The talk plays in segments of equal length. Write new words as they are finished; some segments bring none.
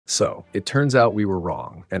So, it turns out we were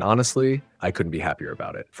wrong, and honestly, I couldn't be happier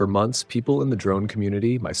about it. For months, people in the drone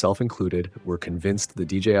community, myself included, were convinced the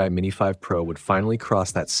DJI Mini 5 Pro would finally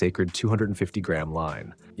cross that sacred 250-gram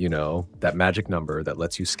line. You know, that magic number that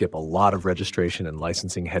lets you skip a lot of registration and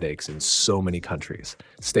licensing headaches in so many countries.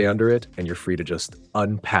 Stay under it, and you're free to just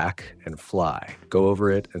unpack and fly. Go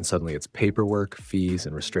over it, and suddenly it's paperwork, fees,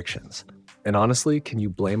 and restrictions. And honestly, can you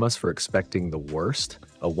blame us for expecting the worst?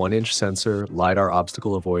 A 1-inch sensor, Lidar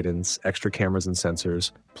obstacle avoidance, extra cameras and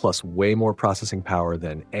sensors, plus way more processing power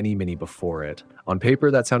than any Mini before it. On paper,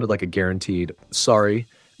 that sounded like a guaranteed, sorry,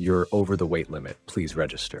 you're over the weight limit, please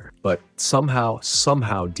register. But somehow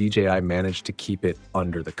DJI managed to keep it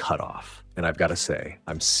under the cutoff. And I've got to say,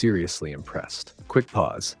 I'm seriously impressed. Quick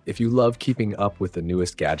pause. If you love keeping up with the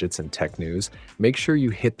newest gadgets and tech news, make sure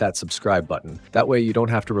you hit that subscribe button. That way you don't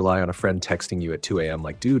have to rely on a friend texting you at 2 a.m.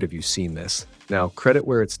 like, dude, have you seen this? Now, credit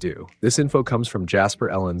where it's due. This info comes from Jasper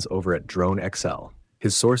Ellens over at Drone XL.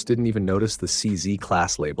 His source didn't even notice the CZ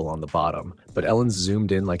class label on the bottom, but Ellens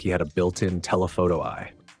zoomed in like he had a built-in telephoto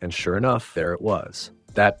eye. And sure enough, there it was.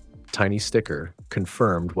 That tiny sticker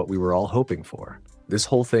confirmed what we were all hoping for. This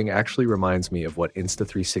whole thing actually reminds me of what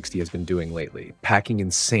Insta360 has been doing lately, packing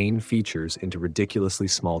insane features into ridiculously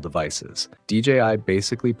small devices. DJI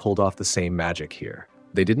basically pulled off the same magic here.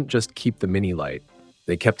 They didn't just keep the Mini light,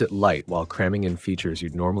 they kept it light while cramming in features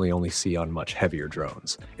you'd normally only see on much heavier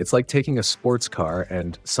drones. It's like taking a sports car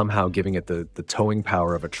and somehow giving it the towing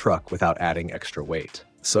power of a truck without adding extra weight.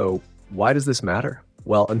 So why does this matter?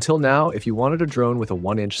 Well, until now, if you wanted a drone with a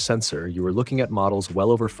 1-inch sensor, you were looking at models well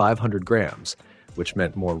over 500 grams, which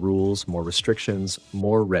meant more rules, more restrictions,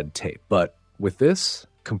 more red tape. But with this,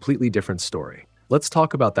 completely different story. Let's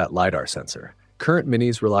talk about that Lidar sensor. Current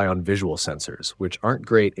Minis rely on visual sensors, which aren't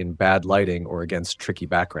great in bad lighting or against tricky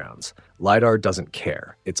backgrounds. Lidar doesn't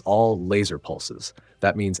care. It's all laser pulses.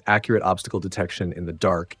 That means accurate obstacle detection in the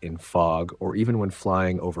dark, in fog, or even when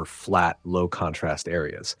flying over flat, low-contrast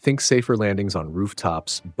areas. Think safer landings on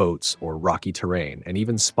rooftops, boats, or rocky terrain, and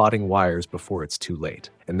even spotting wires before it's too late.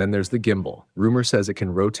 And then there's the gimbal. Rumor says it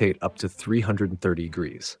can rotate up to 330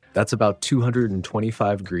 degrees. That's about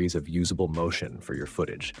 225 degrees of usable motion for your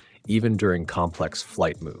footage, even during complex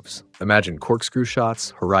flight moves. Imagine corkscrew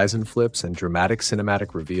shots, horizon flips, and dramatic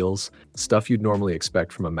cinematic reveals, stuff you'd normally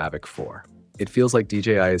expect from a Mavic 4. It feels like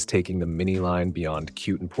DJI is taking the Mini line beyond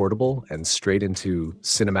cute and portable and straight into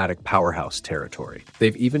cinematic powerhouse territory.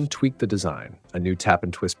 They've even tweaked the design, a new tap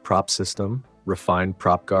and twist prop system, refined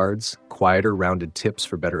prop guards, quieter rounded tips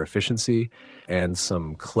for better efficiency, and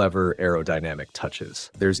some clever aerodynamic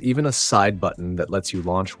touches. There's even a side button that lets you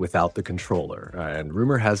launch without the controller, and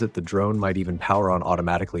rumor has it the drone might even power on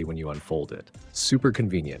automatically when you unfold it. Super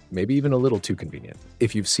convenient, maybe even a little too convenient.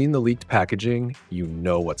 If you've seen the leaked packaging, you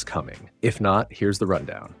know what's coming. If not, here's the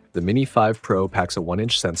rundown. The Mini 5 Pro packs a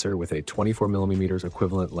 1-inch sensor with a 24mm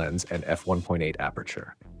equivalent lens and f1.8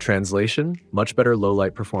 aperture. Translation, much better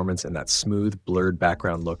low-light performance and that smooth, blurred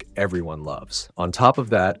background look everyone loves. On top of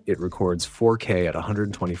that, it records 4K at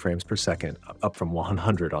 120 frames per second, up from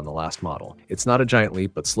 100 on the last model. It's not a giant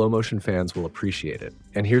leap, but slow-motion fans will appreciate it.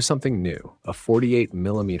 And here's something new, a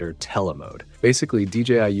 48mm tele mode. Basically,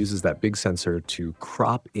 DJI uses that big sensor to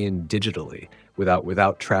crop in digitally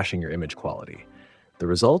without trashing your image quality. The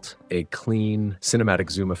result? A clean, cinematic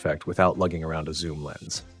zoom effect without lugging around a zoom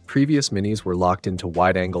lens. Previous Minis were locked into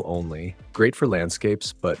wide angle only, great for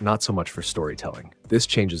landscapes, but not so much for storytelling. This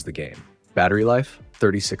changes the game. Battery life?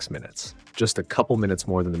 36 minutes. Just a couple minutes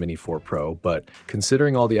more than the Mini 4 Pro, but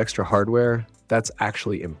considering all the extra hardware, that's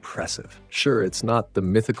actually impressive. Sure, it's not the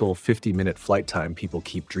mythical 50-minute flight time people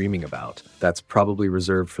keep dreaming about. That's probably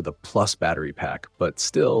reserved for the Plus battery pack, but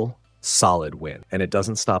still, solid win. And it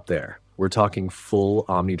doesn't stop there. We're talking full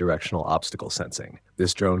omnidirectional obstacle sensing.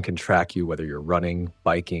 This drone can track you whether you're running,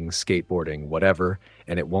 biking, skateboarding, whatever,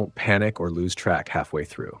 and it won't panic or lose track halfway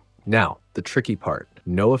through. Now, the tricky part.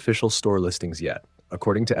 No official store listings yet.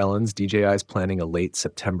 According to Ellens, DJI is planning a late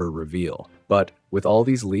September reveal. But with all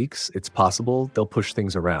these leaks, it's possible they'll push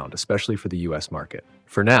things around, especially for the US market.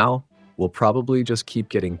 For now, we'll probably just keep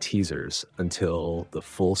getting teasers until the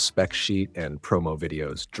full spec sheet and promo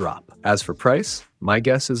videos drop. As for price, my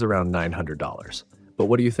guess is around $900. But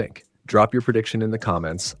what do you think? Drop your prediction in the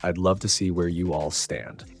comments. I'd love to see where you all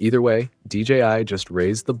stand. Either way, DJI just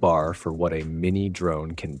raised the bar for what a mini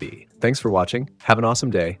drone can be. Thanks for watching. Have an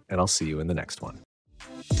awesome day, and I'll see you in the next one.